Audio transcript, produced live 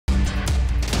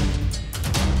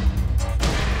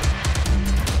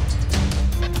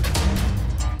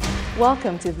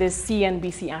Welcome to this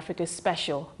CNBC Africa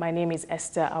special. My name is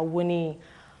Esther Awuni.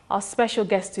 Our special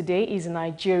guest today is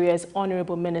Nigeria's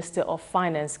Honorable Minister of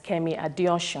Finance, Kemi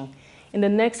Adeosun. In the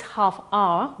next half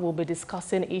hour, we'll be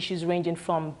discussing issues ranging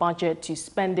from budget to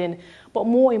spending, but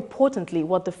more importantly,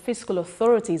 what the fiscal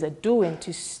authorities are doing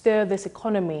to stir this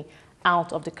economy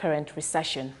out of the current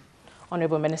recession.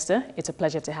 Honorable Minister, it's a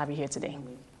pleasure to have you here today.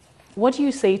 What do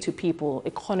you say to people,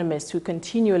 economists, who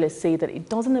continually say that it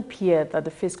doesn't appear that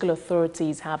the fiscal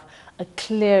authorities have a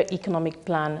clear economic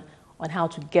plan on how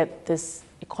to get this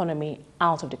economy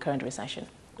out of the current recession?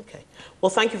 Okay. Well,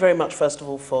 thank you very much, first of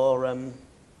all, for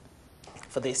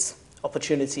this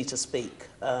opportunity to speak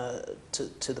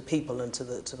to the people and to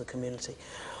the community.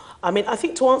 I mean, I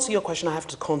think to answer your question, I have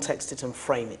to context it and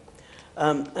frame it.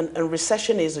 And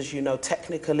recession is, as you know,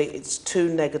 technically, it's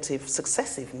two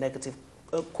successive negative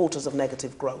quarters of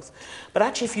negative growth. But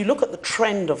actually, if you look at the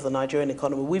trend of the Nigerian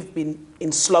economy, we've been in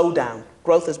slowdown.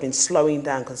 Growth has been slowing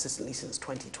down consistently since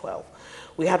 2012.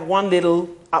 We had one little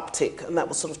uptick, and that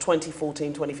was sort of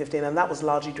 2014, 2015, and that was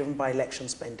largely driven by election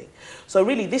spending. So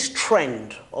really, this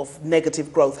trend of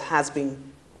negative growth has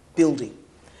been building.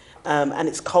 And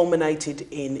it's culminated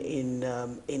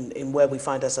in where we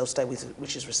find ourselves today,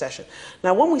 which is recession.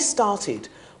 Now, when we started,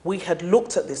 we had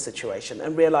looked at this situation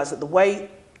and realized that the way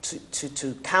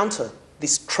to counter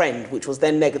this trend, which was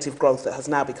then negative growth that has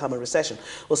now become a recession,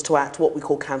 was to act what we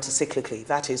call counter-cyclically.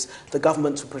 That is, the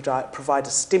government to provide a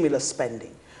stimulus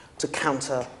spending to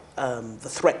counter the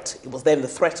threat. It was then the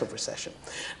threat of recession.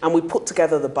 And we put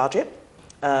together the budget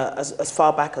as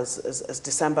far back as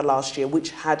December last year,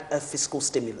 which had a fiscal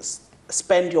stimulus.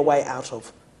 Spend your way out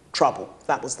of trouble.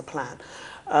 That was the plan.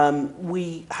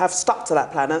 We have stuck to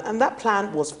that plan, and that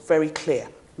plan was very clear.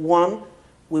 One,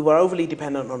 we were overly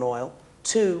dependent on oil.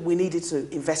 Two, we needed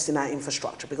to invest in our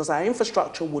infrastructure, because our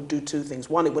infrastructure would do two things.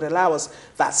 One, it would allow us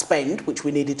that spend, which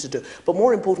we needed to do. But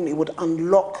more importantly, it would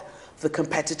unlock the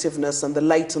competitiveness and the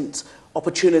latent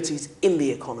opportunities in the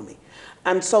economy.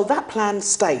 And so that plan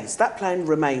stays, that plan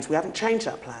remains. We haven't changed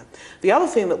that plan. The other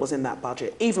thing that was in that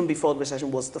budget, even before the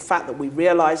recession, was the fact that we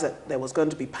realized that there was going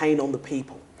to be pain on the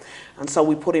people. And so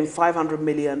we put in 500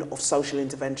 billion of social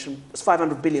intervention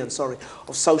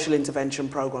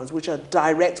programs, which are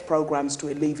direct programs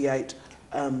to alleviate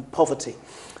poverty.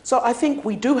 So I think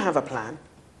we do have a plan.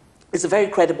 It's a very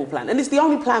credible plan. And it's the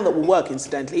only plan that will work,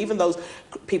 incidentally. Even those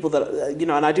people that, you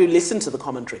know, and I do listen to the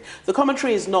commentary. The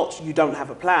commentary is not you don't have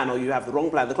a plan or you have the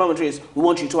wrong plan. The commentary is we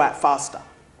want you to act faster.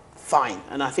 Fine.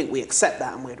 And I think we accept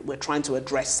that, and we're trying to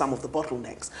address some of the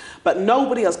bottlenecks. But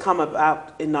nobody has come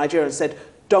about in Nigeria and said,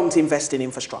 don't invest in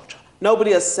infrastructure.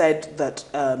 Nobody has said that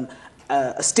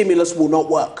a stimulus will not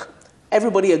work.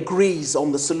 Everybody agrees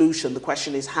on the solution. The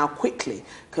question is, how quickly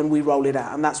can we roll it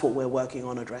out? And that's what we're working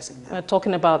on addressing now.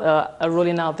 Talking about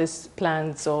rolling out these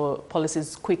plans or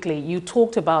policies quickly, you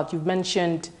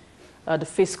mentioned the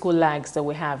fiscal lags that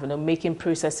we have, making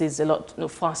processes a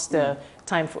lot faster,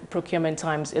 procurement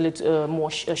times a little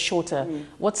shorter.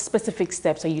 What specific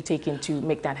steps are you taking to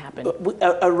make that happen?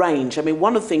 A range. I mean,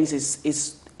 one of the things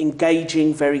is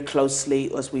engaging very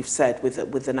closely, as we've said,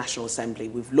 with the National Assembly.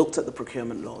 We've looked at the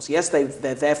procurement laws. Yes, they're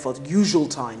there for the usual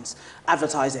times,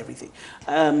 advertise everything.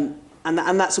 And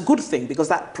that's a good thing, because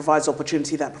that provides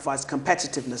opportunity, that provides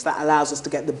competitiveness, that allows us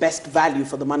to get the best value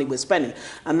for the money we're spending.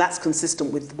 And that's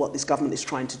consistent with what this government is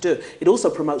trying to do. It also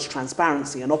promotes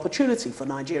transparency and opportunity for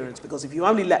Nigerians, because if you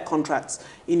only let contracts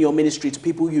in your ministry to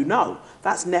people you know,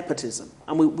 that's nepotism.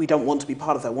 And we don't want to be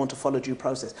part of that. We want to follow due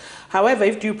process. However,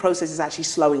 if due process is actually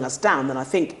slowing us down, then I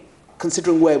think,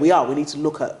 considering where we are, we need to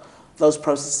look at those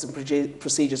processes and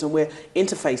procedures. And we're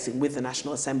interfacing with the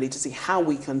National Assembly to see how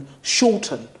we can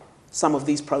shorten some of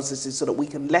these processes so that we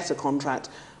can let a contract,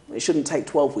 it shouldn't take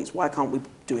 12 weeks. Why can't we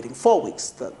do it in 4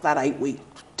 weeks? That 8-week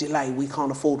delay we can't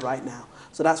afford right now.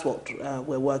 So that's what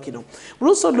we're working on. We're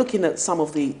also looking at some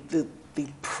of the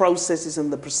processes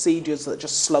and the procedures that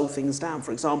just slow things down.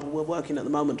 For example, we're working at the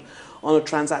moment on a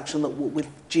transaction that with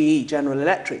GE, General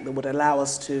Electric, that would allow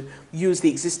us to use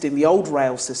the old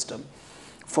rail system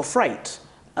for freight.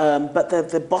 But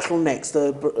the bottlenecks,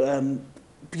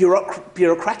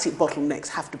 bureaucratic bottlenecks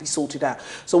have to be sorted out.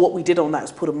 So what we did on that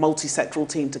is put a multi-sectoral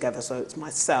team together. So it's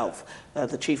myself,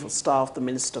 the Chief of Staff, the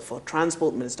Minister for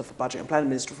Transport, the Minister for Budget and Planning,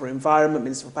 the Minister for Environment,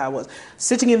 Minister for Power Works,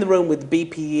 sitting in the room with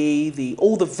BPE,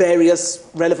 all the various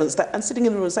relevant staff, and sitting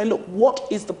in the room and saying, look, what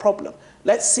is the problem?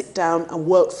 Let's sit down and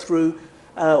work through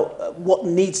what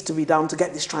needs to be done to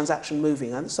get this transaction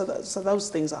moving. And so those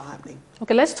things are happening.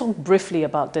 Okay, let's talk briefly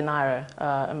about the Naira,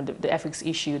 the FX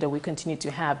issue that we continue to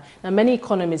have. Now, many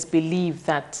economists believe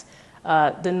that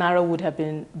the Naira would have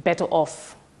been better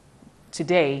off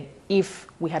today if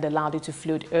we had allowed it to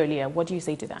float earlier. What do you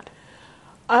say to that?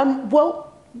 Well,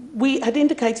 we had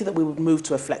indicated that we would move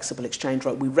to a flexible exchange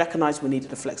rate. We recognised we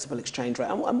needed a flexible exchange rate.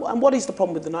 And what is the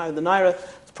problem with the Naira? The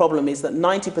Naira's problem is that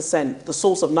 90%, the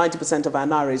source of 90% of our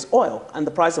Naira is oil, and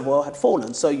the price of oil had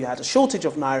fallen. So you had a shortage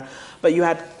of Naira, but you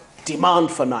had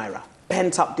demand for Naira,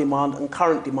 pent-up demand and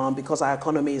current demand, because our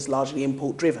economy is largely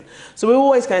import-driven. So we're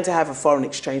always going to have a foreign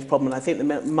exchange problem, and I think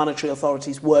the monetary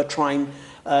authorities were trying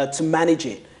to manage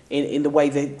it in the way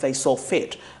they saw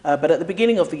fit. But at the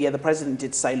beginning of the year, the president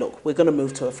did say, look, we're going to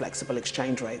move to a flexible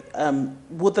exchange rate.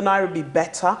 Would the Naira be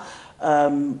better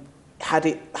had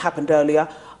it happened earlier?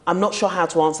 I'm not sure how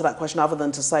to answer that question other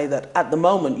than to say that at the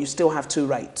moment, you still have two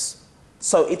rates.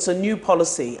 So it's a new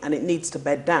policy and it needs to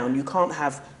bed down. You can't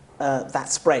have that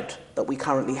spread that we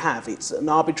currently have. It's an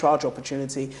arbitrage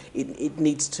opportunity. It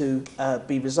needs to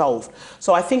be resolved.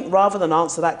 So I think rather than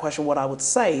answer that question, what I would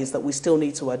say is that we still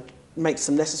need to make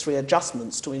some necessary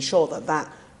adjustments to ensure that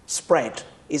that spread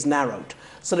is narrowed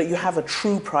so that you have a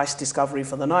true price discovery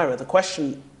for the Naira. The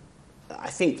question I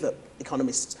think that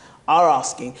economists are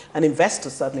asking, and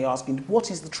investors certainly asking,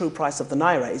 what is the true price of the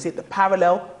Naira? Is it the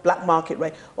parallel black market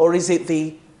rate, or is it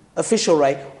the official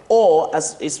rate, or,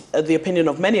 as is the opinion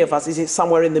of many of us, is it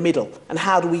somewhere in the middle? And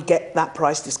how do we get that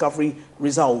price discovery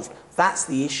resolved? That's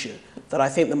the issue that I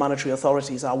think the monetary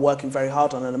authorities are working very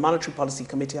hard on. And the Monetary Policy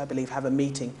Committee, I believe, have a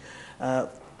meeting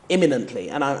imminently,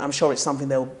 and I'm sure it's something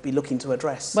they'll be looking to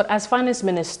address. But as Finance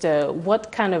Minister,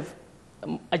 what kind of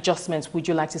adjustments would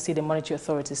you like to see the monetary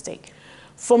authorities take?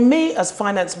 For me, as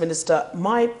Finance Minister,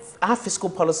 our fiscal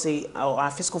policy, or our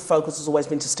fiscal focus has always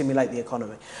been to stimulate the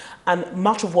economy. And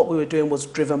much of what we were doing was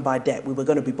driven by debt. We were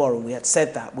going to be borrowing. We had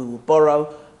said that. We would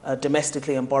borrow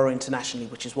domestically and borrow internationally,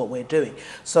 which is what we're doing.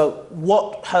 So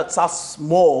what hurts us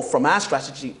more from our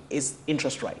strategy is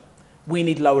interest rate. We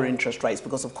need lower interest rates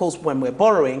because, of course, when we're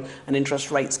borrowing and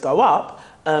interest rates go up,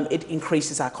 it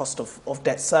increases our cost of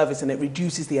debt service and it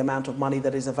reduces the amount of money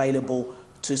that is available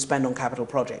to spend on capital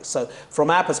projects. So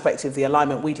from our perspective, the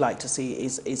alignment we'd like to see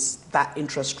is that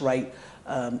interest rate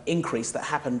increase that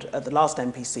happened at the last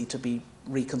MPC to be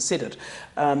reconsidered.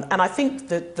 And I think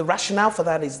that the rationale for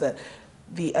that is that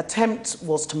the attempt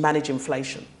was to manage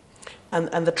inflation.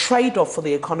 And the trade-off for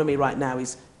the economy right now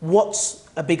is, what's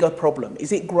a bigger problem?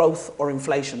 Is it growth or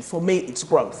inflation? For me, it's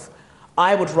growth.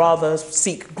 I would rather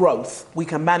seek growth. We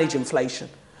can manage inflation.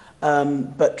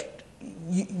 But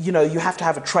you know, you have to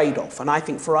have a trade-off. And I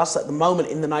think for us at the moment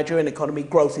in the Nigerian economy,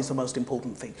 growth is the most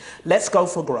important thing. Let's go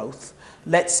for growth.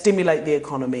 Let's stimulate the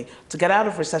economy. To get out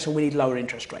of recession, we need lower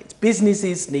interest rates.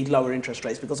 Businesses need lower interest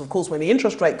rates because, of course, when the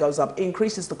interest rate goes up, it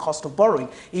increases the cost of borrowing,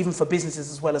 even for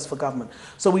businesses as well as for government.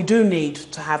 So we do need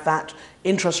to have that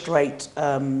interest rate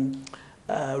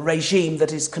regime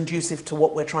that is conducive to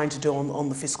what we're trying to do on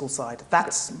the fiscal side.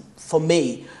 That's, for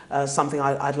me, something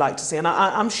I'd like to see. And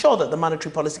I'm sure that the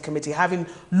Monetary Policy Committee, having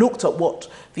looked at what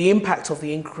the impact of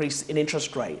the increase in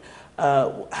interest rate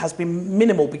has been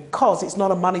minimal, because it's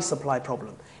not a money supply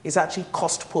problem. It's actually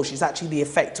cost push. It's actually the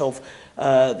effect of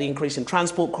the increase in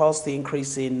transport costs, the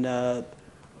increase in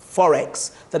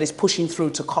Forex that is pushing through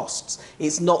to costs.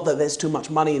 It's not that there's too much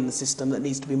money in the system that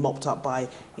needs to be mopped up by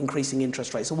increasing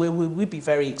interest rates. So we'd be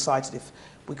very excited if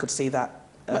we could see that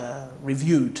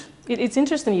reviewed. It's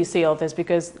interesting you say all this,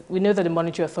 because we know that the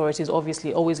monetary authorities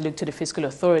obviously always look to the fiscal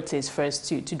authorities first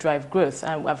to drive growth.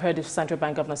 And I've heard the central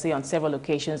bank governor say on several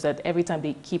occasions that every time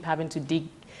they keep having to dig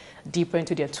deeper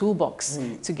into their toolbox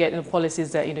to get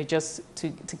policies that, just to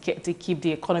keep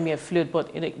the economy afloat.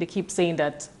 But they keep saying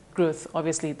that growth,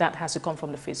 obviously, that has to come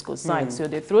from the fiscal side. So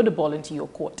they throw the ball into your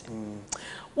court.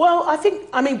 Well,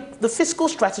 I mean, the fiscal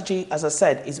strategy, as I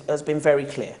said, has been very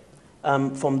clear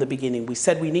from the beginning. We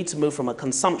said we need to move from a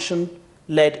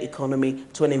consumption-led economy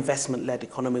to an investment-led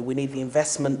economy. We need the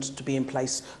investment to be in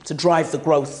place to drive the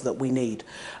growth that we need.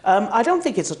 I don't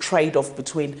think it's a trade-off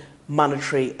between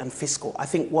monetary and fiscal. I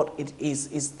think what it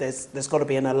is there's got to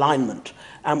be an alignment,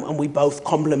 and we both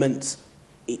complement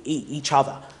each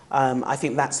other. I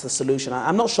think that's the solution.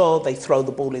 I'm not sure they throw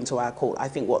the ball into our court. I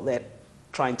think what they're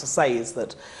trying to say is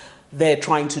that they're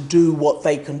trying to do what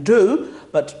they can do,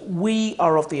 but we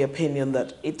are of the opinion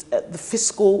that the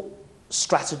fiscal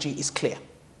strategy is clear.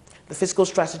 The fiscal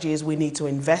strategy is we need to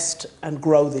invest and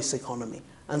grow this economy.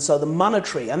 And so the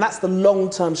monetary, and that's the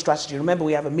long-term strategy. Remember,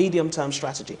 we have a medium-term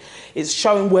strategy. It's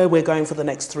showing where we're going for the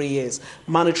next 3 years.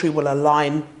 Monetary will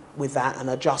align with that and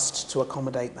adjust to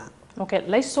accommodate that. Okay,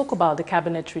 let's talk about the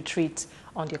cabinet retreat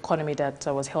on the economy that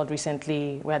was held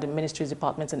recently. We had the ministries,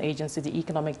 departments and agencies, the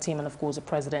economic team, and of course the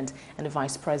president and the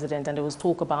vice president. And there was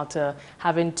talk about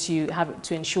having to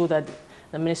ensure that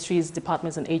the ministries,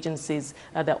 departments and agencies,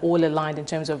 they're all aligned in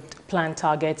terms of planned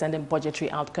targets and then budgetary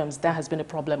outcomes. That has been a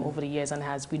problem over the years and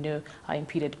has, we know,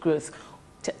 impeded growth.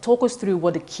 Talk us through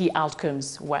what the key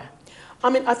outcomes were. I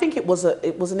mean, I think it was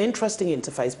an interesting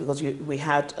interface because we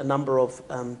had a number of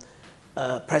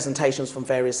presentations from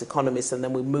various economists, and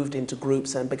then we moved into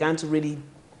groups and began to really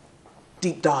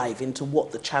deep dive into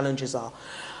what the challenges are.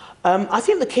 I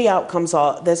think the key outcomes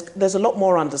are there's a lot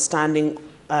more understanding.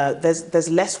 There's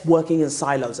less working in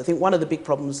silos. I think one of the big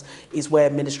problems is where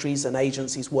ministries and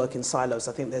agencies work in silos.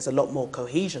 I think there's a lot more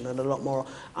cohesion and a lot more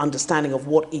understanding of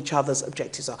what each other's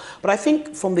objectives are. But I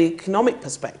think from the economic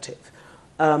perspective,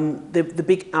 the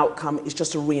big outcome is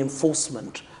just a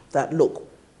reinforcement that, look,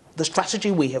 the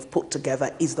strategy we have put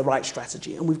together is the right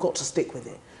strategy and we've got to stick with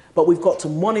it. But we've got to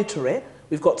monitor it,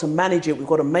 we've got to manage it, we've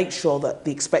got to make sure that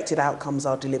the expected outcomes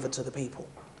are delivered to the people.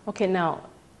 Okay, now,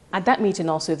 at that meeting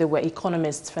also there were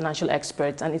economists, financial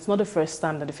experts, and it's not the first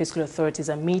time that the fiscal authorities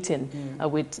are meeting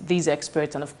with these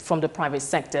experts and from the private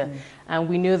sector. And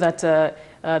we know that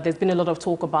there's been a lot of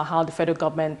talk about how the federal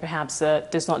government perhaps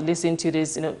does not listen to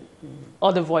these,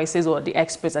 other voices or the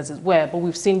experts as it were, but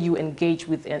we've seen you engage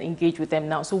with them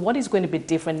now. So what is going to be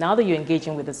different now that you're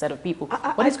engaging with a set of people?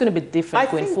 What is going to be different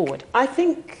going forward? I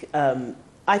think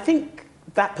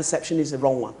that perception is the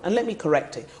wrong one, and let me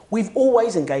correct it. We've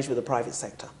always engaged with the private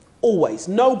sector. Always.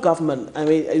 No government, I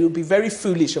mean, it would be very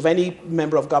foolish of any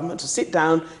member of government to sit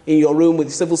down in your room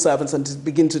with civil servants and to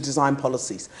begin to design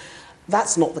policies.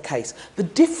 That's not the case. The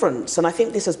difference, and I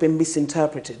think this has been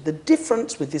misinterpreted, the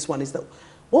difference with this one is that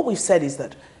what we've said is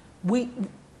that all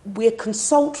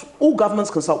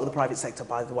governments consult with the private sector,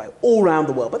 by the way, all around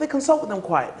the world, but they consult with them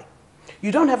quietly.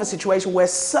 You don't have a situation where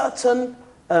certain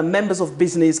members of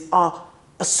business are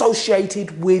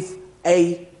associated with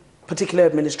a particular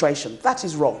administration. That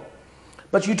is wrong.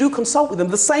 But you do consult with them.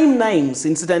 The same names,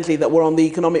 incidentally, that were on the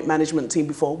economic management team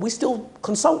before, we still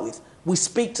consult with. We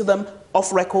speak to them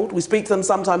off record. We speak to them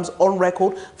sometimes on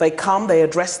record. They come, they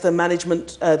address the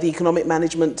management, the economic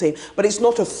management team. But it's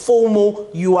not a formal,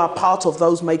 you are part of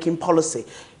those making policy.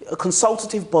 A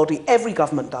consultative body, every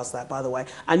government does that, by the way,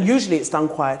 and usually it's done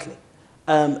quietly.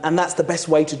 And that's the best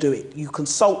way to do it. You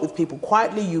consult with people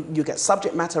quietly, you get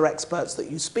subject matter experts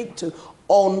that you speak to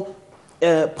on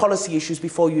policy issues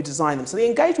before you design them. So the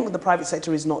engagement with the private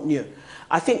sector is not new.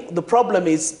 I think the problem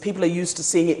is people are used to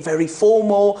seeing it very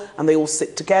formal and they all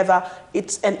sit together.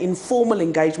 It's an informal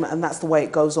engagement and that's the way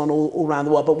it goes on all around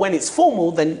the world. But when it's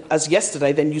formal, then as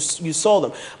yesterday, then you saw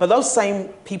them. But those same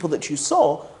people that you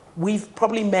saw, we've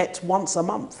probably met once a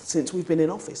month since we've been in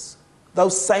office.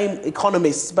 Those same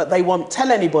economists, but they won't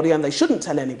tell anybody and they shouldn't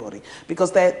tell anybody because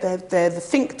they're the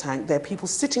think tank. They're people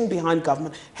sitting behind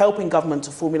government, helping government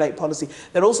to formulate policy.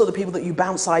 They're also the people that you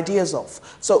bounce ideas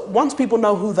off. So once people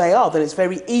know who they are, then it's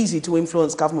very easy to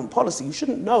influence government policy. You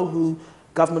shouldn't know who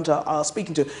government are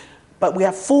speaking to. But we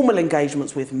have formal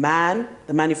engagements with MAN,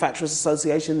 the Manufacturers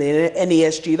Association, the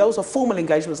NESG. Those are formal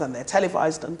engagements and they're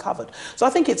televised and covered. So I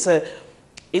think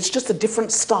it's just a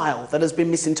different style that has been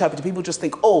misinterpreted. People just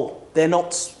think, oh, they're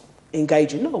not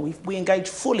engaging. No, we engage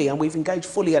fully, and we've engaged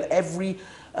fully at every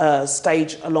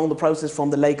stage along the process, from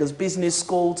the Lagos Business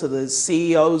School to the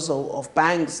CEOs of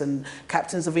banks and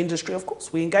captains of industry. Of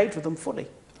course, we engage with them fully.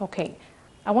 Okay.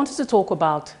 I wanted to talk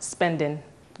about spending,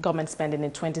 government spending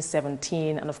in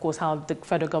 2017, and of course how the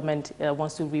federal government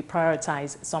wants to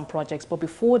reprioritize some projects. But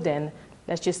before then,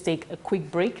 let's just take a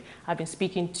quick break. I've been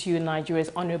speaking to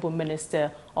Nigeria's Honorable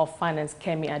Minister of Finance,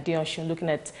 Kemi Adeosun, looking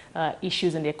at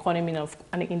issues in the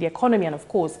economy and of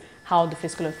course, how the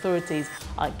fiscal authorities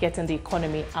are getting the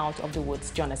economy out of the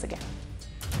woods. Join us again.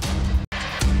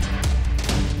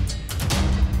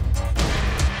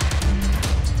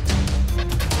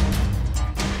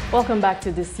 Welcome back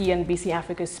to the CNBC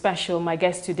Africa special. My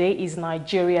guest today is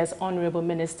Nigeria's Honorable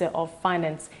Minister of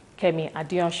Finance, Kemi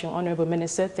Adeosun. Honorable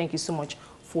Minister, thank you so much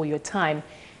for your time.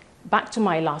 Back to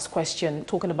my last question,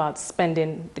 talking about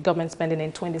spending, the government spending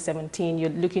in 2017. You're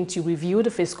looking to review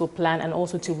the fiscal plan and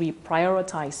also to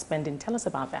reprioritize spending. Tell us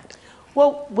about that.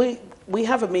 Well, we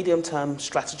have a medium-term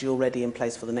strategy already in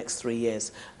place for the next 3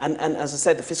 years. And as I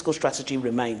said, the fiscal strategy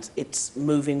remains. It's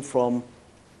moving from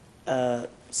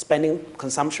spending,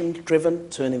 consumption-driven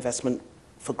to an investment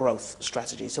for growth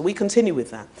strategy. So we continue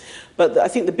with that. But I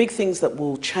think the big things that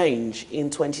will change in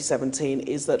 2017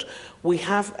 is that we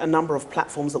have a number of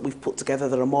platforms that we've put together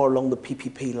that are more along the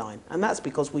PPP line. And that's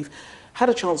because we've had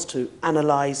a chance to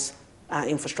analyse our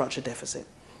infrastructure deficit.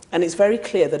 And it's very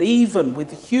clear that even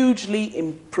with hugely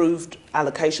improved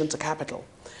allocation to capital,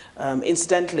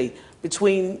 incidentally,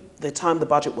 between the time the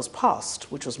budget was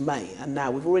passed, which was May, and now,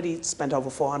 we've already spent over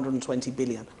 420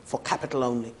 billion for capital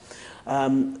only.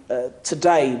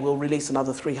 Today, we'll release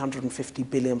another 350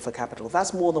 billion for capital.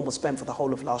 That's more than was spent for the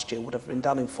whole of last year, would have been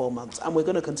done in 4 months. And we're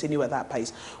going to continue at that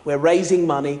pace. We're raising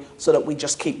money so that we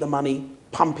just keep the money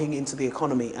pumping into the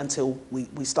economy until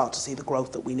we start to see the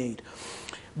growth that we need.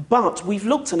 But we've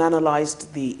looked and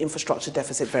analysed the infrastructure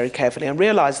deficit very carefully and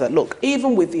realised that, look,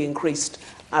 even with the increased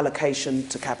allocation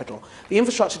to capital, the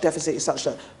infrastructure deficit is such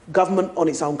that government on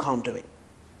its own can't do it.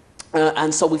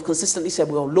 And so we've consistently said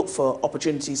we'll look for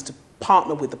opportunities to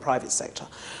partner with the private sector.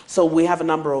 So we have a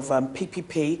number of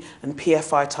PPP and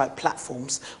PFI type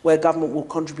platforms where government will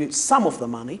contribute some of the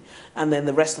money, and then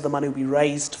the rest of the money will be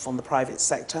raised from the private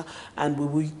sector, and we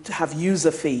will have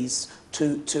user fees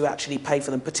to actually pay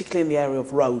for them, particularly in the area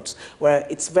of roads, where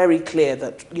it's very clear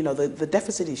that, you know, the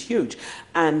deficit is huge.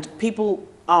 And people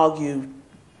argue,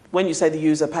 when you say the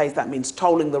user pays, that means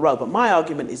tolling the road. But my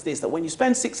argument is this, that when you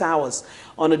spend 6 hours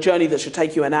on a journey that should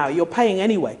take you an hour, you're paying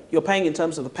anyway. You're paying in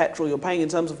terms of the petrol, you're paying in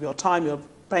terms of your time, you're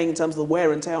paying in terms of the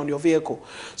wear and tear on your vehicle.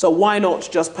 So why not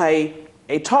just pay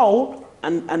a toll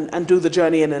and do the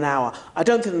journey in an hour? I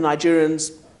don't think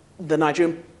the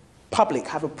Nigerian public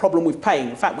have a problem with paying.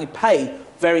 In fact, we pay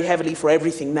very heavily for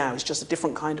everything now. It's just a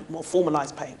different kind of more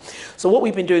formalised paying. So what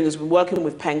we've been doing is we've been working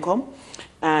with PENCOM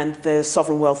and the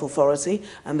Sovereign Wealth Authority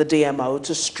and the DMO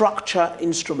to structure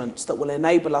instruments that will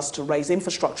enable us to raise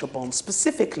infrastructure bonds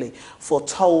specifically for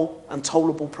toll and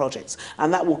tollable projects.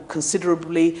 And that will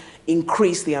considerably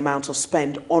increase the amount of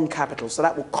spend on capital. So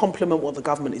that will complement what the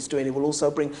government is doing. It will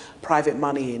also bring private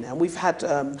money in. And we've had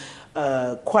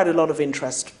quite a lot of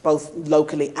interest, both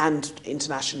locally and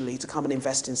internationally, to come and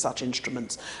invest in such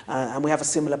instruments. And we have a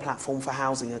similar platform for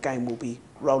housing. Again, we'll be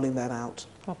rolling that out.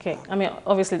 Okay. I mean,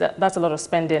 obviously, that's a lot of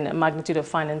spending, a magnitude of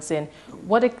financing.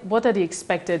 What are the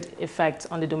expected effects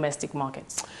on the domestic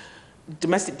markets?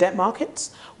 Domestic debt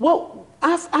markets? Well,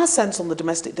 our sense on the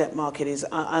domestic debt market is,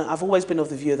 I've always been of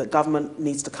the view that government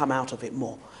needs to come out of it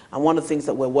more. And one of the things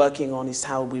that we're working on is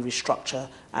how we restructure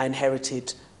our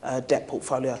inherited debt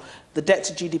portfolio. The debt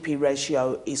to GDP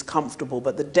ratio is comfortable,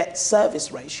 but the debt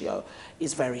service ratio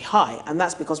is very high. And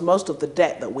that's because most of the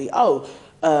debt that we owe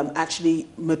actually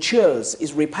matures,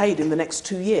 is repaid in the next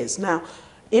 2 years. Now,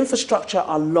 infrastructure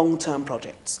are long-term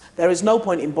projects. There is no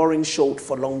point in borrowing short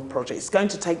for long projects. It's going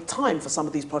to take time for some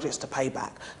of these projects to pay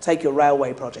back. Take your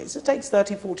railway projects. It takes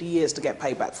 30, 40 years to get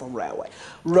payback from railway.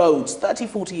 Roads, 30,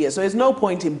 40 years. So there's no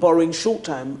point in borrowing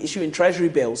short-term, issuing treasury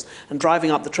bills and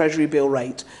driving up the treasury bill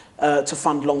rate to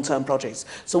fund long-term projects.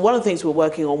 So one of the things we're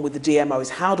working on with the DMO is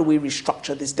how do we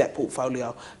restructure this debt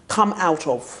portfolio, come out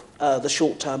of the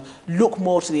short term, look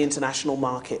more to the international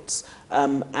markets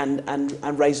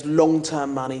and raise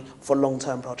long-term money for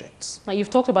long-term projects. Now, you've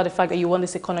talked about the fact that you want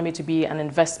this economy to be an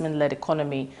investment-led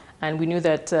economy, and we knew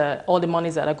that all the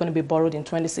monies that are going to be borrowed in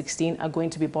 2016 are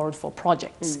going to be borrowed for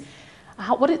projects.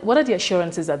 What are the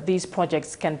assurances that these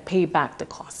projects can pay back the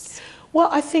costs? Well,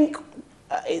 I think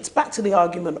it's back to the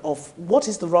argument of what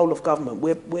is the role of government.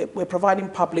 We're providing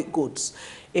public goods.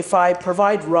 If I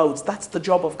provide roads, that's the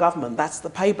job of government. That's the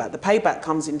payback. The payback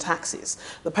comes in taxes.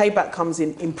 The payback comes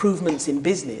in improvements in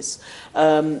business.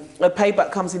 The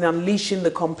payback comes in unleashing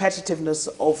the competitiveness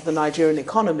of the Nigerian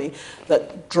economy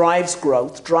that drives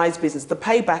growth, drives business. The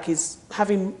payback is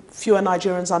having fewer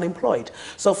Nigerians unemployed.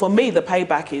 So for me, the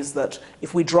payback is that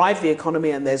if we drive the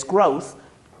economy and there's growth,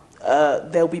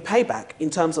 there'll be payback in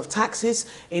terms of taxes,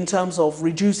 in terms of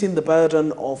reducing the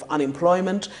burden of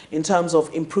unemployment, in terms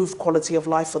of improved quality of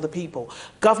life for the people.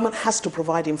 Government has to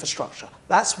provide infrastructure.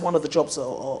 That's one of the jobs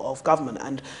of government.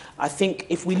 And I think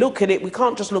if we look at it, we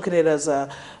can't just look at it as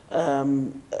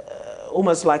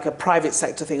almost like a private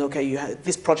sector thing. Okay,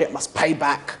 this project must pay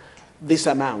back this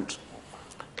amount.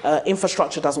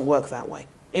 Infrastructure doesn't work that way.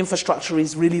 Infrastructure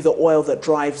is really the oil that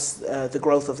drives the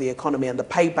growth of the economy, and the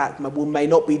payback may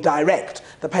not be direct.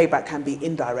 The payback can be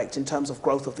indirect in terms of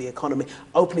growth of the economy,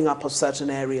 opening up of certain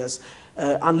areas,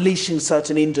 unleashing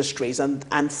certain industries,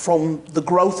 and from the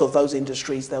growth of those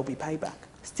industries, there'll be payback.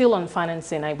 Still on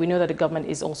financing, we know that the government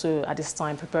is also at this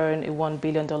time preparing a $1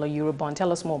 billion Euro bond.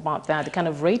 Tell us more about that, the kind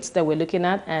of rates that we're looking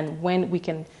at, and when we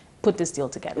can put this deal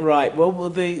together. Right. Well,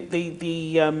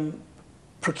 the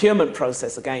procurement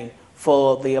process, again,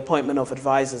 for the appointment of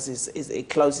advisors it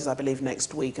closes, I believe,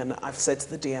 next week, and I've said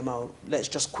to the DMO, let's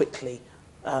just quickly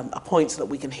appoint so that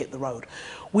we can hit the road.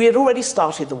 We had already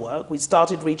started the work. We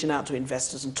started reaching out to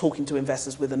investors and talking to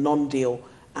investors with a non-deal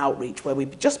outreach, where we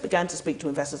just began to speak to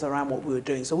investors around what we were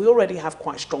doing. So we already have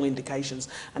quite strong indications,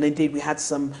 and indeed we had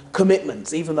some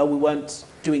commitments. Even though we weren't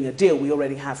doing a deal, we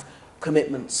already have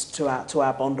commitments to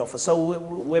our bond offer. So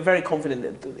we're very confident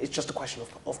that it's just a question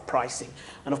of pricing.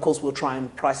 And of course, we'll try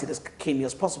and price it as keenly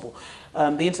as possible.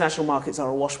 The international markets are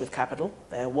awash with capital.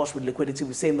 They're awash with liquidity.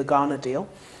 We've seen the Ghana deal.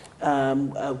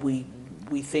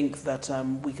 We think that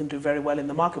we can do very well in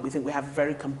the market. We think we have a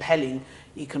very compelling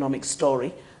economic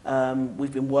story.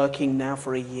 We've been working now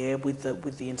for a year with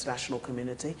the international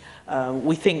community.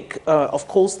 We think, of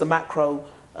course, the macro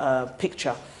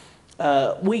picture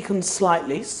weakened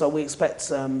slightly, so we expect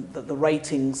that the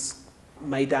ratings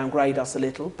may downgrade us a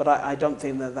little, but I don't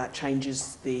think that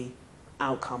changes the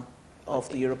outcome of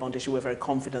the Eurobond issue. We're very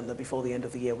confident that before the end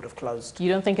of the year would have closed. You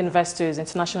don't think investors,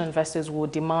 international investors, will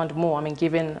demand more? I mean,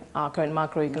 given our current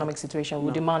macroeconomic situation,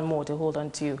 will demand more to hold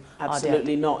on to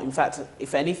Absolutely not. In fact,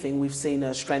 if anything, we've seen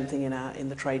a strengthening in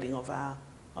the trading of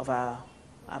our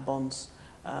bonds.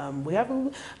 We have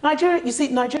Nigeria. You see,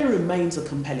 Nigeria remains a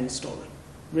compelling story.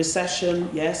 Recession,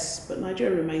 yes, but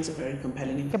Nigeria remains a very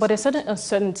compelling investment. Yeah, but there are certain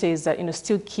uncertainties that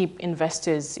still keep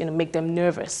investors, make them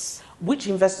nervous. Which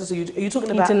investors are you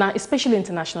talking about? Especially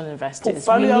international investors.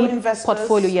 Portfolio investors.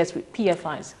 Portfolio, yes, with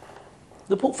PFIs.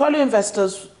 The portfolio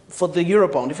investors for the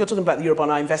Eurobond, if you're talking about the Eurobond,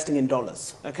 are investing in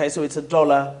dollars. Okay, so it's a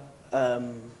dollar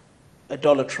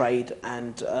trade,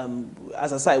 and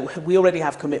as I say, we already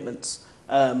have commitments.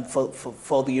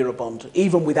 For the Eurobond.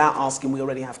 Even without asking, we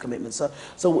already have commitments.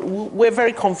 So we're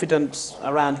very confident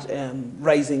around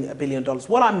raising $1 billion.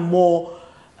 What I'm more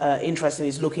interested in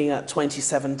is looking at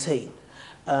 2017.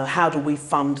 How do we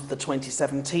fund the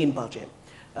 2017 budget?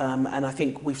 And I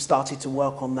think we've started to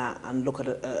work on that and look at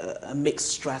a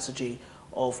mixed strategy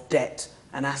of debt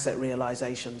and asset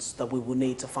realizations that we will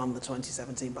need to fund the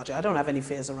 2017 budget. I don't have any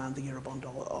fears around the Eurobond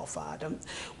offer.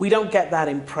 We don't get that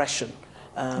impression.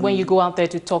 When you go out there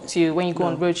to talk to, when you go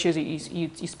on roadshows,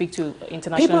 you speak to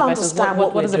international investors,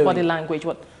 what is the body language?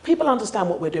 People understand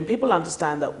what we're doing. People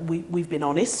understand that we've been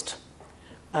honest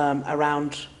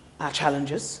around our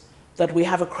challenges, that we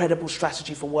have a credible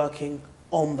strategy for working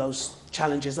on those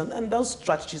challenges, and those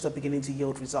strategies are beginning to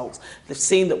yield results. They've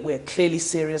seen that we're clearly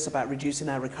serious about reducing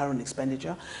our recurrent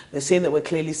expenditure. They've seen that we're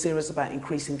clearly serious about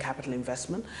increasing capital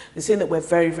investment. They've seen that we're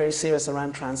very, very serious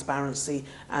around transparency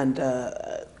and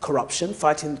corruption,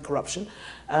 fighting corruption.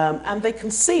 And they can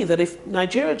see that if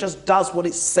Nigeria just does what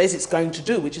it says it's going to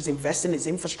do, which is invest in its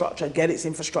infrastructure, get its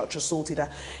infrastructure sorted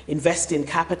out, invest in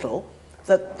capital,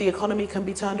 that the economy can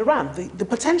be turned around. The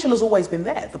potential has always been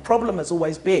there. The problem has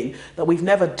always been that we've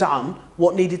never done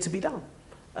what needed to be done,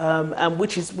 and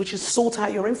which is sort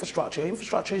out your infrastructure.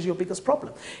 Infrastructure is your biggest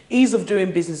problem. Ease of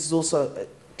doing business is also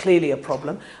clearly a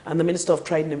problem, and the Minister of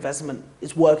Trade and Investment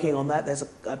is working on that. There's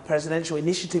a presidential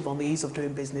initiative on the ease of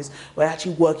doing business. We're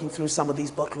actually working through some of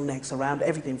these bottlenecks around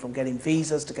everything from getting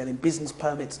visas to getting business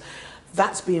permits.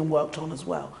 That's being worked on as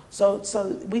well. So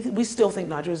we still think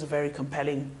Nigeria is a very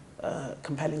compelling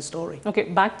story. Okay,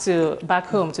 back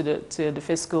home to the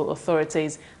fiscal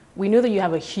authorities. We know that you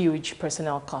have a huge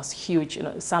personnel cost, huge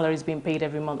salaries being paid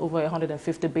every month, over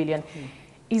 150 billion.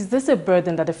 Is this a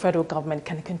burden that the federal government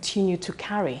can continue to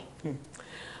carry?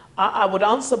 I would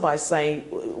answer by saying,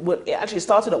 well, it actually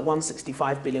started at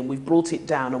 165 billion. We've brought it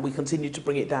down, and we continue to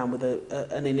bring it down with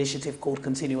an initiative called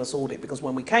continuous audit, because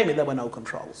when we came in, there were no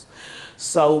controls.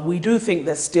 So we do think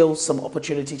there's still some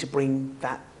opportunity to bring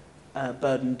that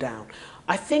burden down.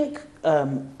 I think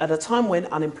at a time when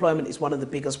unemployment is one of the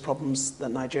biggest problems that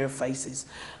Nigeria faces,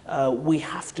 we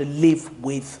have to live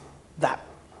with that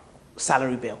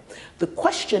salary bill. The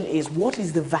question is, what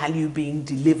is the value being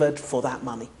delivered for that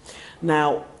money?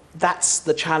 Now, that's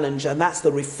the challenge, and that's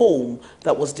the reform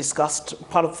that was discussed.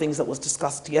 Part of the things that was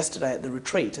discussed yesterday at the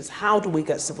retreat is how do we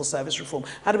get civil service reform?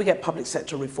 How do we get public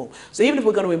sector reform? So even if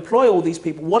we're going to employ all these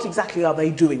people, what exactly are they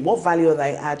doing? What value are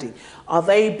they adding? Are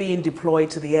they being deployed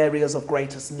to the areas of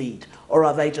greatest need, or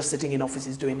are they just sitting in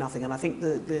offices doing nothing? And I think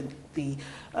the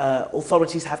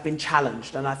authorities have been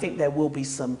challenged, and I think there will be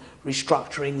some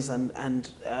restructurings and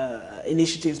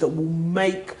initiatives that will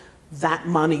make that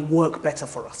money work better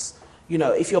for us. You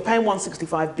know, if you're paying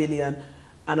 165 billion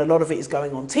and a lot of it is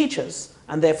going on teachers,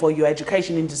 and therefore your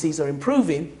education indices are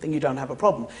improving, then you don't have a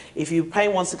problem. If you're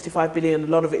paying 165 billion, a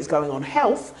lot of it is going on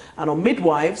health and on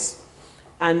midwives,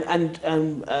 and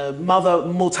mother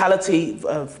mortality,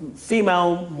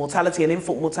 female mortality and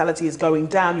infant mortality is going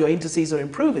down, your indices are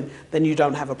improving, then you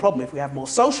don't have a problem. If we have more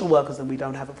social workers, then we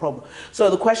don't have a problem. So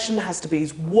the question has to be,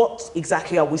 is what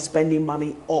exactly are we spending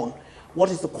money on? What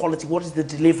is the quality? What is the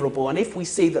deliverable? And if we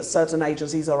see that certain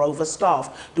agencies are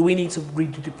overstaffed, do we need to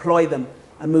redeploy them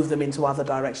and move them into other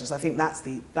directions? I think that's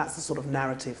the sort of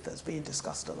narrative that's being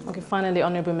discussed at the moment. Okay, finally,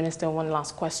 Honourable Minister, one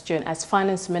last question. As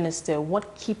Finance Minister,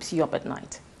 what keeps you up at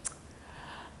night?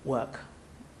 Work.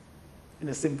 in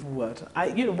a simple word.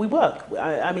 We work.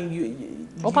 I mean,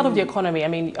 what part of the economy? I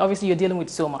mean, obviously you're dealing with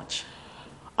so much.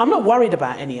 I'm not worried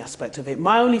about any aspect of it.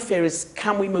 My only fear is,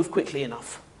 can we move quickly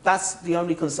enough? That's the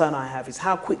only concern I have, is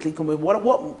how quickly can we...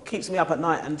 What keeps me up at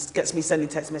night and gets me sending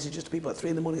text messages to people at 3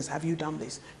 in the morning is, have you done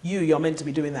this? You're meant to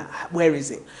be doing that. Where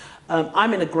is it?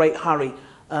 I'm in a great hurry.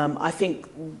 I think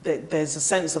that there's a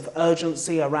sense of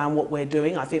urgency around what we're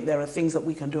doing. I think there are things that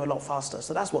we can do a lot faster.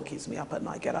 So that's what keeps me up at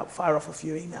night. Get up, fire off a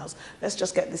few emails. Let's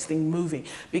just get this thing moving.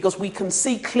 Because we can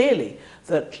see clearly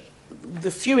that the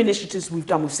few initiatives we've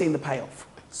done, we've seen the payoff.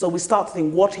 So we start to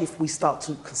think, what if we start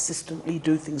to consistently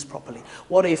do things properly?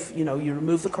 What if, you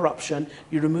remove the corruption,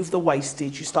 you remove the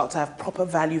wastage, you start to have proper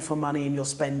value for money in your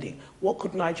spending? What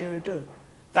could Nigeria do?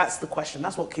 That's the question.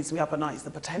 That's what keeps me up at night, is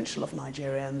the potential of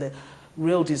Nigeria and the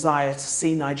real desire to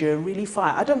see Nigeria really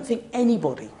fire. I don't think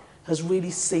anybody has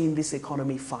really seen this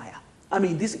economy fire. I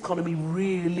mean, this economy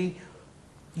really,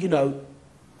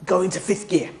 go into 5th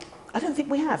gear. I don't think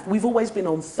we have. We've always been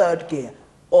on 3rd gear,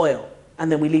 oil,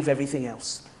 and then we leave everything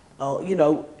else.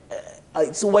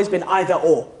 It's always been either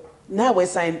or. Now we're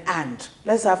saying and.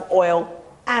 Let's have oil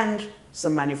and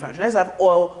some manufacturing. Let's have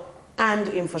oil and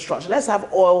infrastructure. Let's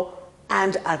have oil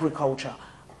and agriculture.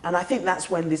 And I think that's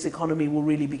when this economy will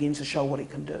really begin to show what it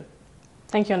can do.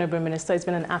 Thank you, Honourable Minister. It's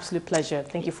been an absolute pleasure.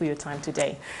 Thank you for your time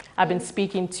today. I've been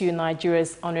speaking to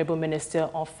Nigeria's Honourable Minister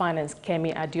of Finance,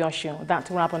 Kemi Adeosun. That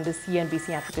to wrap on the CNBC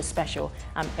Africa special.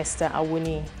 I'm Esther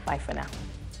Awuni. Bye for now.